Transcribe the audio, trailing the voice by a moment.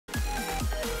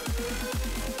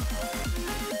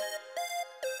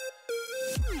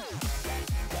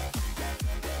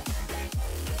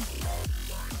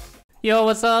Yo,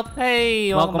 what's up?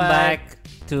 Hey, welcome back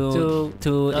to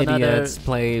another... idiots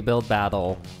play build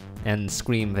battle and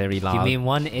scream very loud. You mean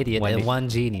one idiot and one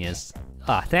genius?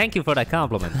 Ah, thank you for that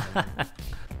compliment.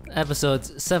 Episode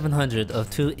 700 of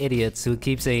two idiots who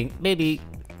keep saying maybe.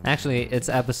 Actually, it's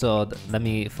episode. Let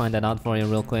me find that out for you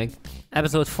real quick.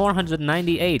 Episode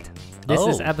 498. This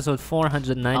is episode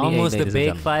 498. Almost the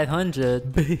big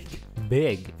 500.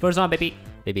 Big. First one,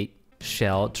 baby.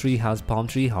 Shell, treehouse, palm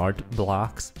tree, heart,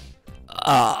 blocks.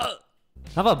 How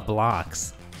about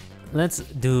blocks? Let's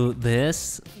do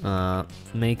this.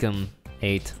 Make them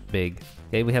 8 big.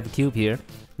 Okay, we have a cube here.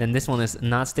 Then this one is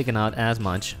not sticking out as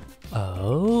much.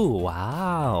 Oh,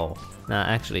 wow. Nah,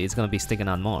 actually, it's gonna be sticking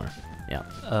out more. Yeah.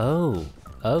 Oh,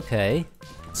 okay.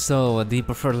 So, do you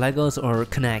prefer Legos or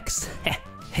Connects?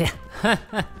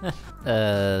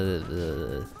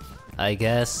 I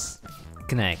guess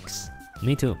Connects.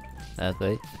 Me too.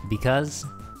 Okay. Because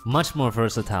much more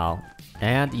versatile,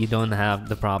 and you don't have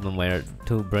the problem where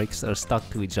 2 bricks are stuck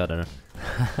to each other.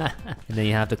 And then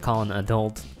you have to call an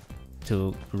adult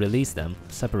to release them,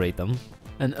 separate them.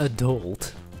 An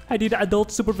adult? I need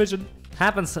adult supervision.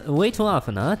 Happens way too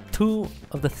often, huh? 2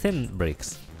 of the thin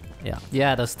bricks.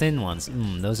 Yeah, those thin ones.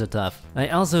 Those are tough. I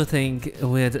also think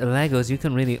with Legos you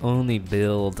can really only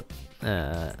build...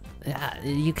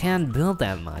 you can't build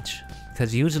that much.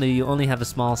 Because usually you only have a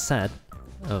small set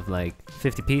of like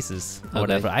 50 pieces or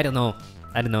whatever. I don't know.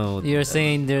 You're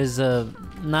saying there's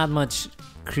not much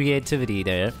creativity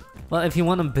there. Well, if you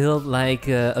want to build like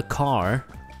a car,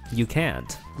 you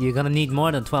can't. You're gonna need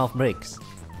more than 12 bricks.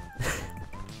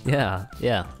 Yeah.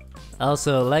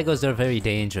 Also, Legos are very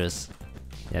dangerous.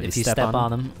 Yeah, if you step on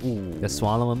them, you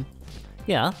swallow them.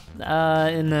 Yeah,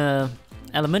 in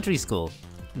elementary school,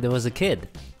 there was a kid.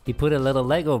 He put a little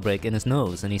Lego brick in his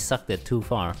nose and he sucked it too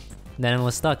far. Then it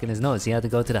was stuck in his nose. He had to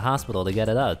go to the hospital to get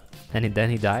it out. And then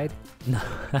he died? No.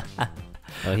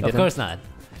 Oh, he of course not.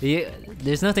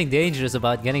 There's nothing dangerous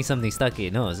about getting something stuck in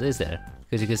your nose, is there?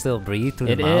 Because you can still breathe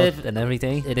through the mouth and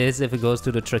everything. It is if it goes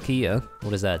to the trachea.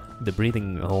 What is that? The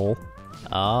breathing hole.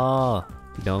 Oh.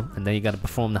 You know, and then you gotta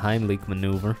perform the Heimlich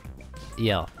maneuver.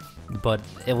 Yeah, but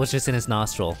it was just in his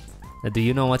nostril. Do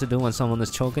you know what to do when someone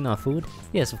is choking on food?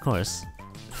 Yes, of course.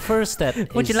 First step is...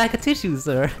 Would you like a tissue,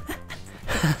 sir?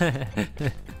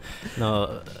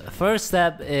 No, first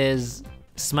step is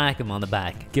smack him on the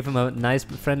back. Give him a nice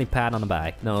friendly pat on the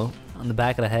back. No, on the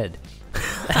back of the head.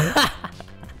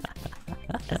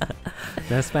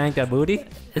 Then spank that booty?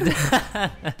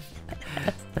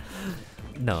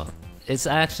 No. It's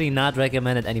actually not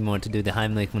recommended anymore to do the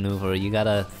Heimlich maneuver. You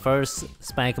gotta first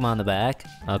spank him on the back.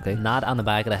 Okay. Not on the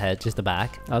back of the head, just the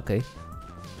back. Okay.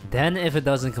 Then if it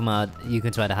doesn't come out, you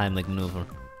can try the Heimlich maneuver.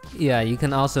 Yeah, you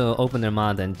can also open their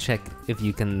mouth and check if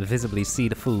you can visibly see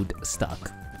the food stuck.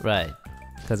 Right.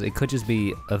 Because it could just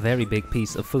be a very big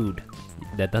piece of food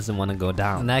that doesn't want to go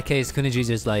down. In that case, couldn't you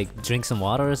just like drink some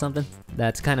water or something?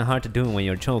 That's kind of hard to do when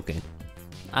you're choking.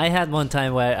 I had one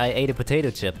time where I ate a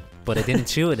potato chip, but I didn't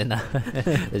chew it enough.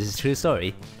 This is a true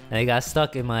story. And it got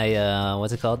stuck in my,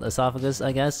 what's it called? Esophagus,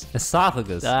 I guess?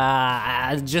 Esophagus?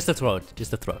 Just the throat.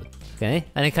 Just the throat. Okay.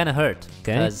 And it kind of hurt.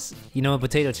 Okay. Because, you know, a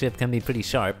potato chip can be pretty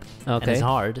sharp. Okay. And it's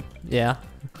hard. Yeah.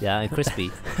 Yeah, and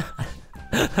crispy.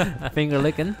 Finger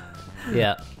licking?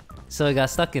 Yeah. So it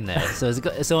got stuck in there. So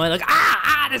I like,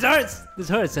 this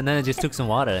hurts. And then I just took some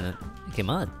water and it came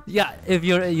out. Yeah, if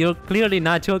you're clearly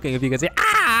not choking if you can say,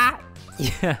 ah!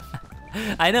 Yeah.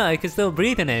 I know, I could still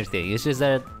breathe and everything. It's just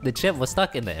that the chip was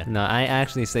stuck in there. No, I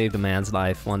actually saved a man's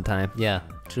life one time. Yeah,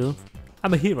 true.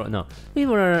 I'm a hero. No, we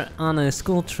were on a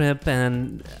school trip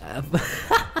and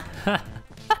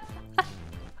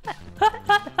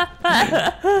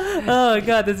oh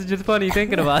god, this is just funny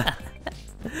thinking about.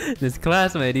 This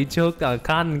classmate, he choked on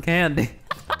cotton candy.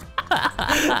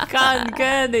 Cotton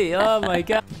candy, oh my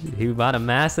god. He bought a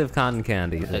massive cotton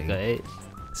candy thing. Okay.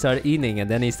 Started eating and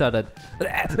then he started.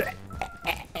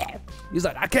 He's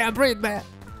like, I can't breathe, man.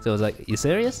 So I was like, you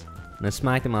serious? And I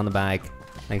smacked him on the back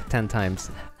like 10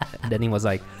 times. Then he was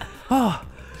like, oh,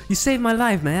 you saved my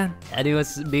life, man. And he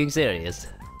was being serious.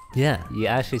 Yeah. You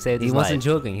actually saved his life. He wasn't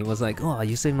joking. He was like, oh,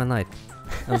 you saved my life.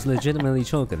 I was legitimately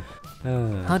choking.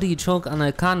 How do you choke on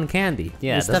a cotton candy?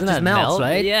 Yeah, the stuff just melts,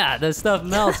 right? Yeah, the stuff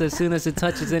melts as soon as it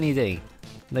touches anything.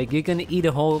 Like, you can eat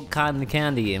a whole cotton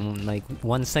candy in like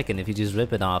 1 second if you just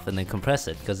rip it off and then compress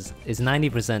it, because it's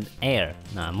 90% air.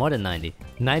 Nah, more than 90.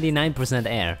 99%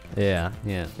 air. Yeah.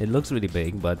 It looks really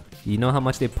big, but you know how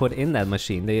much they put in that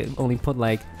machine? They only put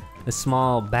like a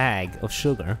small bag of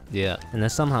sugar. Yeah. And then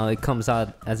somehow it comes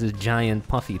out as a giant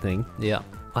puffy thing. Yeah.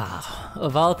 Wow.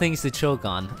 Of all things to choke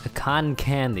on, a cotton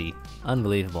candy.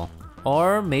 Unbelievable.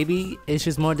 Or maybe it's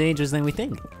just more dangerous than we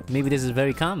think. Maybe this is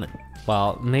very common.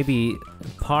 Well, maybe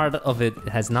part of it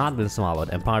has not been swallowed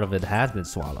and part of it has been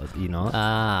swallowed, you know?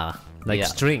 Ah, Like yeah.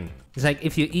 string. It's like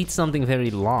if you eat something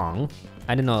very long,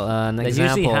 I don't know, an That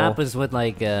example. usually happens with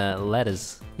like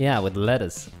lettuce. Yeah, with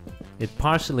lettuce. It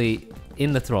partially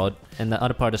in the throat and the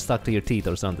other part is stuck to your teeth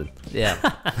or something.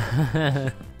 Yeah.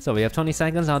 So we have 20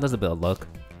 seconds. How does the build look?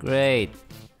 Great.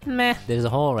 Meh. There's a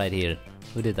hole right here.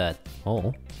 Who did that?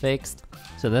 Oh. Fixed.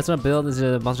 So that's our build. Is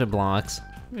a bunch of blocks.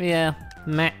 Yeah.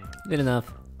 Meh. Good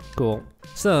enough. Cool.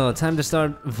 So time to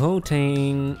start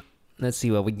voting. Let's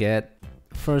see what we get.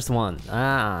 First one.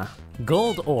 Ah.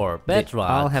 Gold ore, bedrock,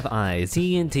 I'll have eyes.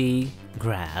 TNT,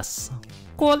 grass.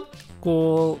 Cool.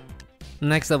 Cool.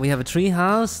 Next up we have a tree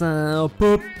house.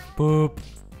 Boop. Boop.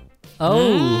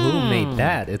 Oh, who made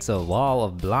that? It's a wall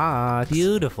of blocks.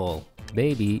 Beautiful.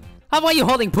 Baby. Why are you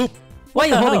holding poop? Why are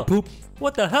you the holding hell? poop?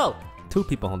 What the hell? Two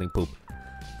people holding poop.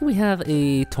 We have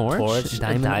a torch,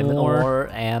 diamond ore,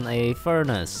 and a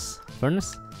furnace.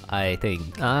 Furnace? I think.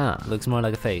 Ah. Looks more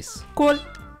like a face. Cool.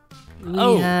 We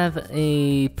Oh. have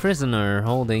a prisoner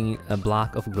holding a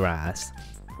block of grass.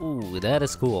 Ooh, that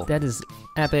is cool. That is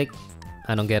epic.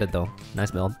 I don't get it though.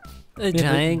 Nice build. A We have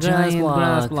giant grass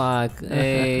grass block. block.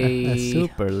 Hey.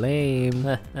 Super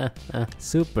lame.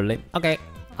 Super lame. Okay.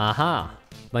 Aha.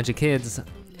 Bunch of kids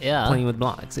Yeah. playing with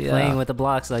blocks. Yeah. Playing with the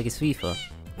blocks like it's FIFA.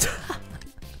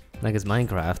 like it's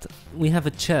Minecraft. We have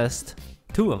a chest.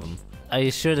 Two of them. Are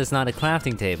you sure that's not a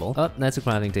crafting table? Oh, that's a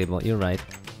crafting table. You're right.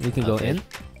 We can go Okay. in.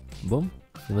 Boom.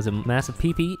 There was a massive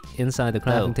PP inside the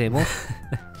crafting Oh. table.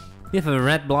 We have a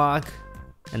red block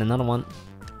and another one.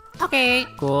 Okay.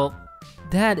 Cool.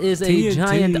 That is a TNT.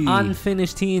 giant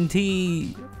unfinished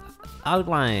TNT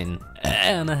outline.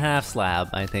 And a half slab,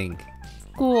 I think.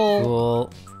 Cool. Cool.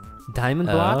 Diamond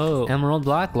block, Oh. emerald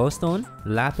block, glowstone,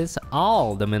 lapis,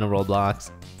 all the mineral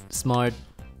blocks. Smart.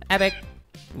 Epic.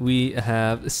 We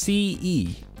have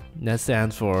CE. That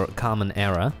stands for Common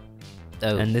Era.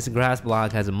 Oh. And this grass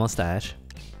block has a mustache.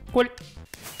 Cool.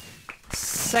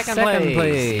 Second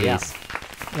place. Yeah.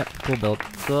 Yep, cool build.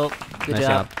 Cool. Good Nice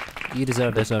job. You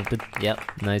deserve it. Deserved it. Yep.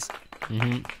 Nice.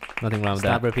 Mm-hmm. Nothing wrong with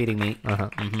Stop that. repeating me. Uh-huh.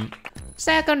 Mm-hmm.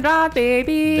 Second round,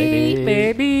 baby.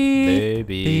 Baby.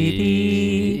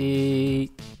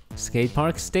 Baby. Skate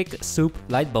park, stick, soup,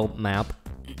 light bulb, map.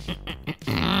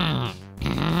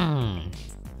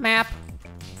 Map.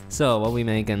 So, what we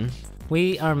making?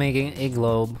 We are making a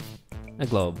globe. A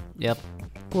globe. Yep.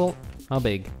 Cool. How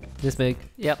big? This big?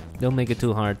 Yep. Don't make it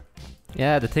too hard.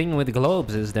 Yeah, the thing with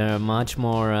globes is they're much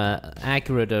more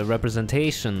accurate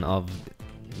representation of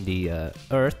the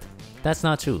Earth. That's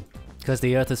not true. Because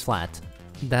the earth is flat.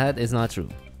 That is not true.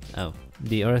 Oh.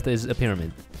 The Earth is a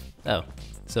pyramid. Oh.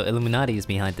 So Illuminati is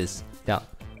behind this. Yeah.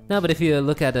 No, but if you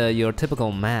look at your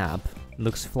typical map, it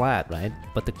looks flat, right?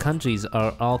 But the countries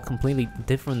are all completely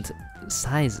different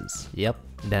sizes Yep.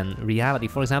 than reality.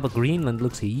 For example, Greenland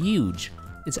looks huge.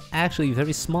 It's actually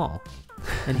very small.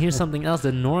 And here's something else,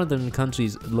 the northern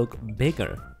countries look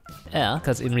bigger. Yeah.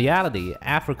 Because in reality,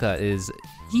 Africa is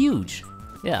huge.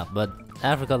 Yeah, but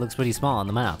Africa looks pretty small on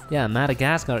the map. Yeah,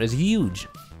 Madagascar is huge.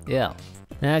 Yeah.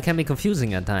 Yeah, it can be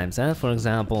confusing at times. For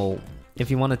example,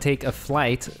 if you want to take a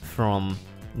flight from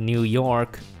New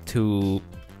York to,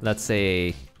 let's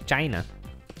say, China.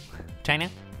 China?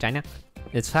 China?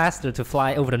 It's faster to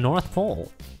fly over the North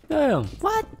Pole. Damn.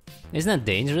 What? Isn't that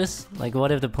dangerous? Like,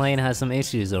 what if the plane has some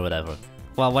issues or whatever?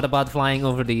 Well, what about flying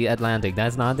over the Atlantic?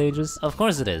 That's not dangerous? Of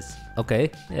course it is. Okay.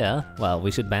 Yeah. Well,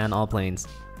 we should ban all planes.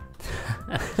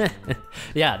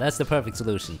 Yeah, that's the perfect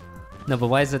solution. No, but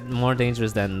why is it more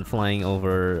dangerous than flying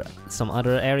over some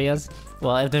other areas?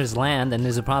 Well, if there's land and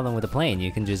there's a problem with the plane,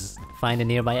 you can just find a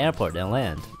nearby airport and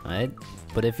land, right?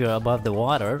 But if you're above the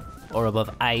water, or above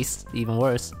ice, even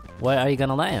worse, where are you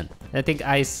gonna land? I think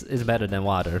ice is better than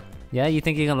water. Yeah, you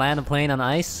think you can land a plane on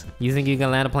ice? You think you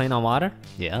can land a plane on water?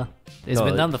 Yeah. It's No,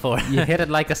 been done before. You hit it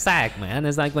like a sack, man.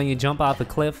 It's like when you jump off a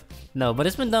cliff. No, but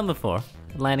it's been done before.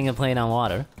 Landing a plane on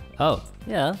water. Oh,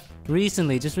 Yeah.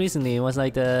 Recently, just recently, it was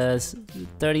like the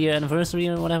 30-year anniversary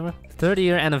or whatever.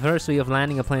 30-year anniversary of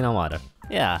landing a plane on water.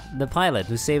 Yeah, the pilot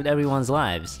who saved everyone's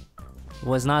lives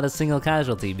was not a single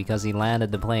casualty because he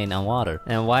landed the plane on water.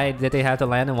 And why did they have to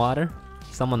land in water?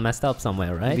 Someone messed up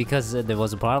somewhere, right? Because there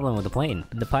was a problem with the plane.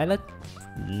 The pilot?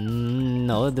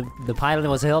 No, the pilot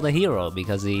was hailed a hero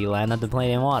because he landed the plane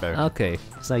in water. Okay.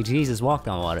 It's like Jesus walked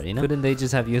on water, you know? Couldn't they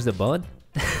just have used a boat?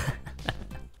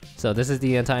 So this is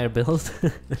the entire build?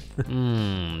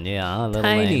 Yeah, a little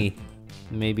Tiny. lame.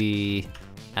 Maybe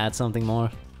add something more.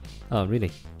 Oh,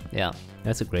 really? Yeah,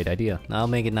 That's a great idea. I'll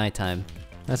make it nighttime.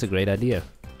 That's a great idea.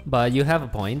 But you have a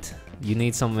point. You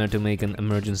need somewhere to make an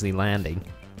emergency landing.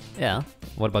 Yeah.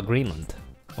 What about Greenland?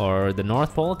 Or the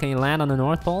North Pole? Can you land on the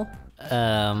North Pole?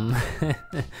 I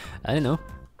don't know.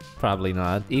 Probably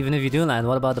not. Even if you do land,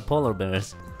 what about the polar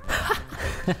bears?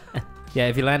 Yeah,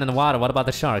 if you land in the water, what about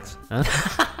the sharks? Huh?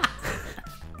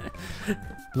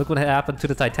 Look what happened to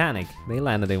the Titanic. They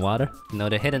landed in water. No,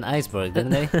 they hit an iceberg,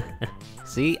 didn't they?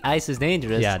 See, ice is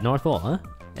dangerous. Yeah, North Pole, huh?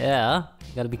 Yeah,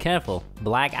 gotta be careful.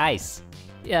 Black ice.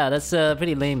 Yeah, that's a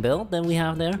pretty lame build that we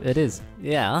have there. It is.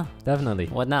 Yeah. Definitely.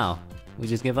 What now? We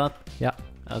just give up? Yeah.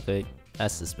 Okay,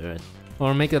 that's the spirit.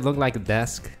 Or make it look like a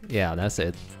desk. Yeah, that's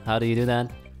it. How do you do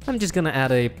that? I'm just gonna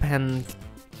add a pen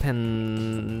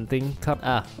thing cup.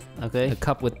 Ah, okay. A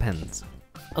cup with pens.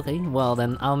 Okay, well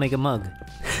then I'll make a mug.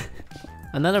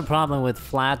 Another problem with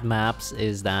flat maps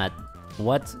is that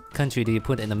what country do you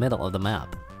put in the middle of the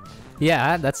map?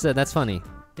 Yeah, that's funny.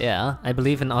 Yeah. I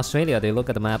believe in Australia they look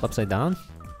at the map upside down.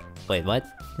 Wait, what?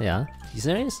 Yeah. You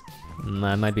serious?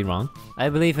 I might be wrong. I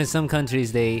believe in some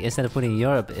countries they, instead of putting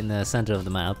Europe in the center of the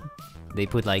map, they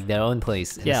put like their own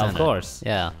place in the Yeah, center. of course.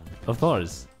 Yeah. Of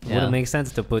course. Yeah. Wouldn't make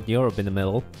sense to put Europe in the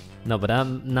middle. No, but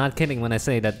I'm not kidding when I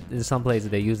say that in some places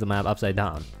they use the map upside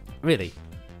down. Really?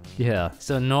 Yeah.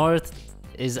 So north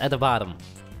is at the bottom.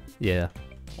 Yeah.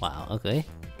 Wow, okay.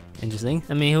 Interesting.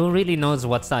 I mean, who really knows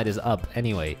what side is up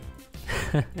anyway?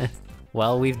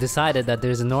 Well, we've decided that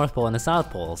there's a North Pole and a South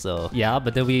Pole, so... Yeah,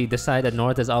 but did we decide that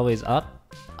north is always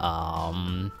up?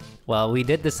 Well, we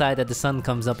did decide that the sun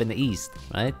comes up in the east,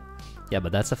 right? Yeah,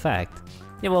 but that's a fact.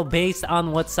 Yeah, well, based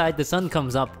on what side the sun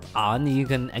comes up on, you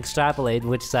can extrapolate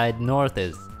which side north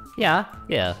is. Yeah.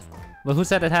 Yeah. But who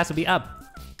said it has to be up?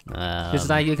 It's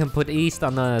like you can put east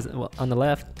on the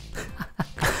left.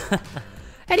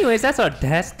 Anyways, that's our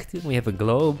desk. We have a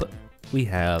globe. We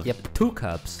have two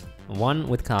cups. One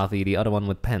with coffee, the other one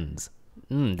with pens.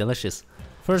 Delicious.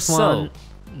 First one,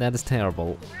 that is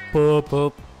terrible. Boop,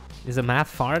 boop. Is a map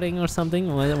farting or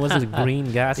something? Was it a green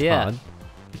gas pod?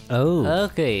 Oh.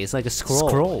 Okay, it's like a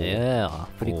scroll. Yeah,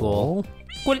 pretty cool.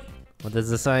 What does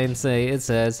the sign say? It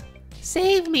says,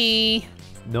 "Save me."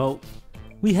 No.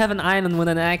 We have an island with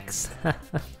an X.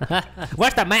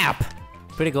 Where's the map?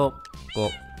 Pretty cool.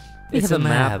 Cool. It's a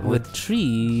map with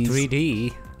trees.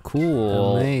 3D.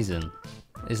 Cool. Amazing.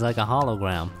 It's like a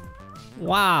hologram.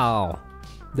 Wow.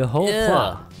 The whole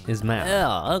plot is map.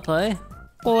 Yeah, okay.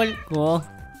 Cool. Cool.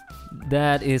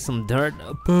 That is some dirt.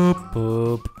 Boop,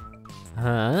 boop.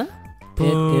 Huh?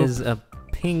 Boop. It is a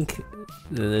pink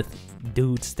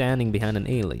dude standing behind an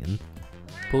alien.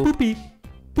 Boop. Boop,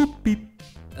 boop, beep.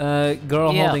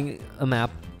 Girl holding a map.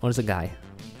 Or is it a guy?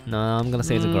 No, I'm gonna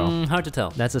say it's a girl. Hard to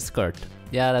tell. That's a skirt.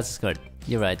 Yeah, that's a skirt.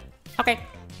 You're right. Okay.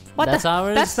 That's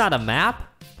ours? That's not a map.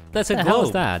 That's a What the globe. hell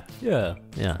is that? Yeah.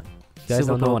 Yeah. You guys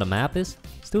don't know what a map is?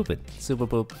 Stupid. Super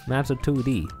poop. Maps are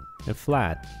 2D. They're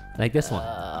flat. Like this one.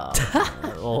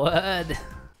 What?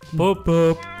 Boop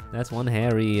boop. That's one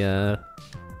hairy,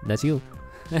 that's you.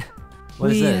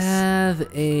 What is this? We have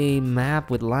a map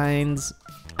with lines.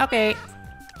 Okay.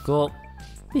 Cool.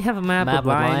 We have a map with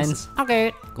lines.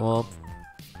 Okay. Cool.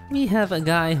 We have a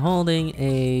guy holding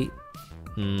a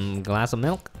glass of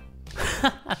milk.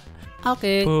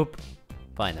 Okay. Poop.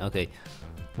 Fine, okay.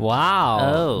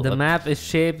 Wow. Oh. The map is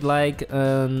shaped like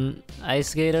an ice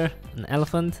skater? An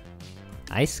elephant?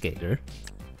 Ice skater?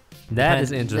 That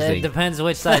is interesting. It depends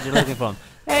which side you're looking from.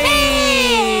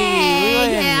 Hey! We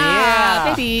win.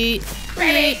 Yeah! Baby!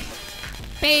 Baby!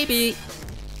 Baby!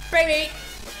 Baby!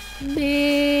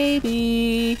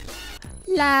 Baby!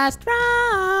 Last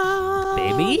round!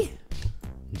 Baby?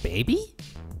 Baby?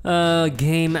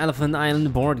 Game Elephant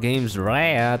Island board games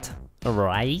riot.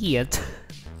 Riot?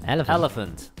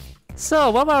 Elephant. So,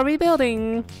 what are we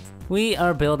building? We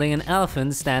are building an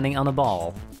elephant standing on a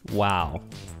ball. Wow.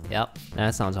 Yep.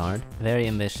 That sounds hard. Very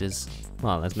ambitious.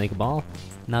 Well, let's make a ball.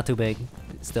 Not too big.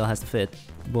 It still has to fit.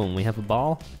 Boom, we have a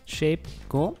ball shape.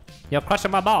 Cool. You're crushing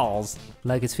my balls.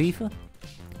 Like it's FIFA?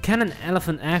 Can an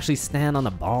elephant actually stand on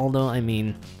a ball though? I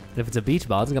mean, if it's a beach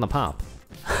ball, it's gonna pop.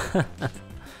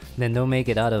 Then don't make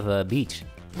it out of a beach.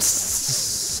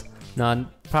 No,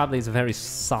 probably it's a very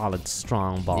solid,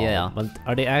 strong ball. Yeah. But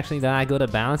are they actually that good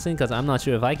at balancing? Because I'm not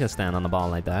sure if I can stand on a ball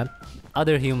like that.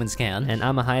 Other humans can. And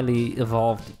I'm a highly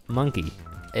evolved monkey.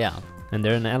 Yeah. And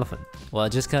they're an elephant. Well,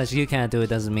 just because you can't do it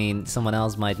doesn't mean someone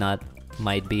else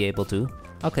might be able to.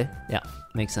 Okay. Yeah,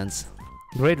 makes sense.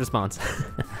 Great response.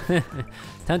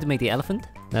 Time to make the elephant.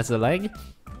 That's the leg?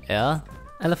 Yeah.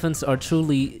 Elephants are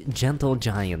truly gentle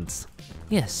giants.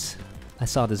 Yes. I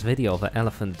saw this video of an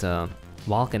elephant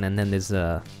walking and then this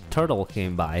turtle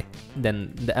came by.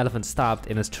 Then the elephant stopped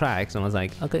in his tracks and was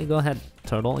like, okay, go ahead,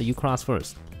 turtle, you cross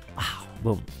first. Wow,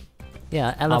 boom.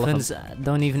 Yeah, elephants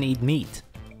don't even eat meat.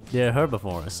 They're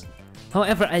herbivores.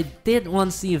 However, I did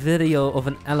once see a video of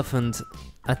an elephant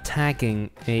attacking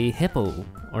a hippo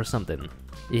or something.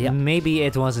 Yeah. Maybe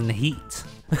it was in heat.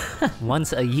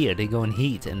 Once a year they go in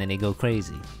heat and then they go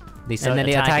crazy. They start And then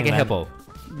they attack a hippo.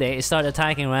 They start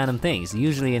attacking random things.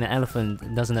 Usually an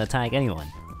elephant doesn't attack anyone.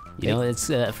 You know, it's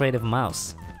afraid of a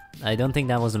mouse. I don't think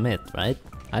that was a myth, right?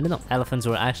 I don't know. Elephants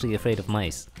were actually afraid of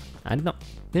mice. I don't know.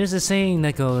 There's a saying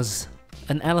that goes,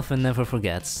 an elephant never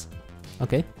forgets,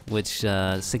 Okay. which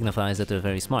signifies that they're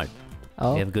very smart.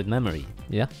 Oh. They have good memory.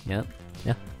 Yeah. Yeah.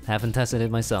 Yeah. Haven't tested it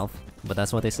myself, but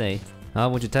that's what they say. How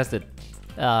would you test it?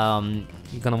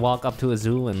 You're gonna walk up to a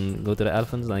zoo and go to the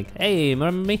elephants like, hey,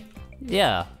 remember me?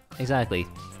 Yeah, exactly.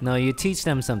 No, you teach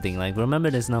them something like, remember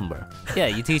this number. Yeah,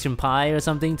 you teach them pi or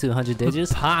something to 100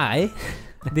 digits. Pi?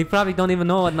 They probably don't even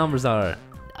know what numbers are.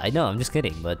 I know, I'm just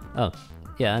kidding, but Oh.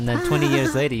 yeah, and then 20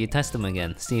 years later you test them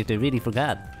again, see if they really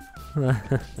forgot.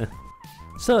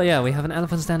 So yeah, we have an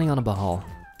elephant standing on a ball.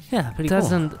 Yeah, pretty cool.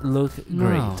 Doesn't look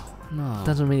great. No.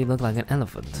 Doesn't really look like an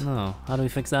elephant. No. How do we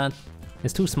fix that?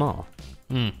 It's too small.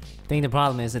 I think the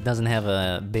problem is it doesn't have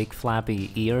a big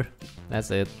flappy ear.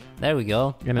 That's it. There we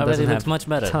go. And it Already doesn't looks have much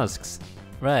better. tusks.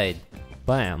 Right.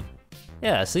 Bam.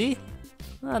 Yeah, see?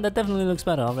 That definitely looks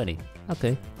better already.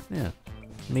 Okay. Yeah.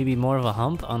 Maybe more of a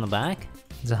hump on the back?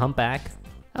 It's a humpback.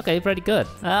 Okay, pretty good.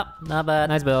 Ah, not bad.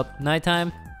 Nice build.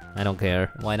 Nighttime? I don't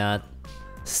care. Why not?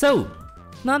 So,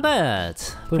 Not bad.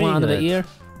 put Pretty one under the good. ear.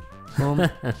 Boom.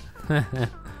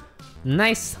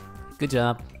 Nice. Good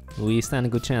job. We stand a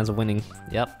good chance of winning.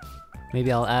 Yep.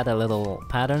 Maybe I'll add a little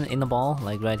pattern in the ball,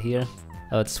 like right here.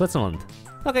 Oh, it's Switzerland.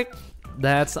 Okay.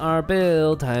 That's our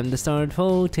build. Time to start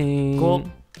voting. Cool.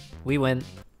 We win.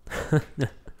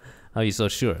 Are you so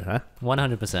sure, huh?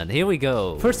 100%. Here we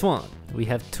go. First one. we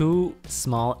have two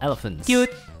small elephants.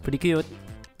 Cute. Pretty cute.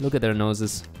 Look at their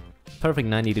noses. Perfect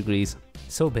 90 degrees.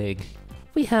 So big.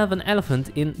 We have an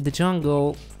elephant in the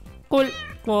jungle. Cool.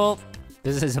 Cool.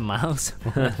 This is a mouse.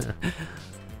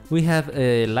 We have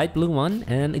a light blue one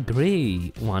and a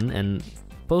gray one, and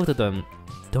both of them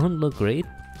don't look great.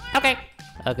 Okay.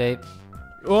 Okay.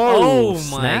 Oh,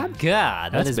 my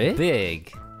god. That That's is big.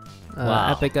 big.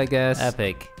 Wow. Epic, I guess.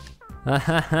 Epic.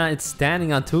 It's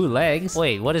standing on two legs.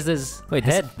 Wait, what is this Wait,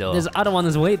 head though? This other one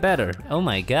is way better. Oh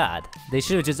my god. They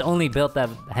should have just only built that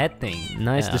head thing.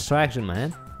 Nice Yeah. distraction,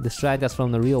 man. Distract us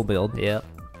from the real build. Yep.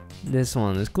 This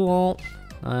one is cool.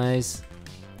 Nice.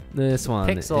 This one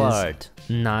Pixel is art.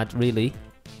 not really.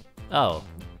 Oh.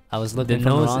 I was The looking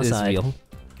from the nose wrong is side. real.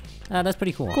 Ah, that's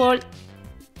pretty cool. Cool.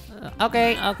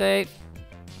 Okay. Okay.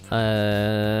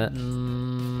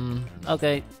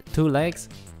 Okay. Two legs.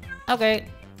 Okay.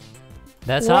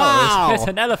 That's Wow. how it's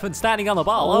an elephant standing on the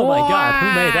ball. Oh my god, who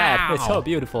made that? It's so Wow.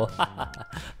 beautiful.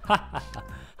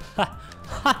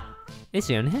 It's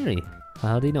JerryVsHarry.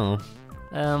 How do you know?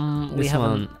 We This have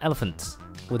one. an elephant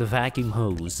with a vacuum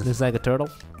hose. Looks like a turtle.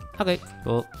 Okay,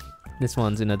 cool. This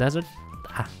one's in the desert.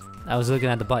 I was looking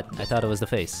at the butt. I thought it was the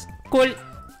face. Cool.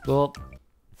 Cool.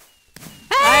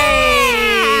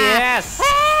 Hey! Yes!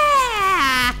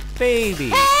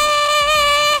 Baby!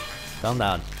 Calm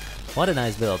down. What a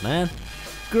nice build, man.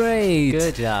 Great.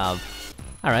 Good job.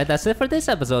 Alright, that's it for this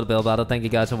episode of Build Battle. Thank you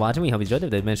guys for watching. We hope you enjoyed it.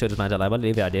 If you did, make sure to smash that like button,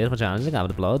 leave your ideas for challenging,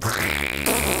 comment below.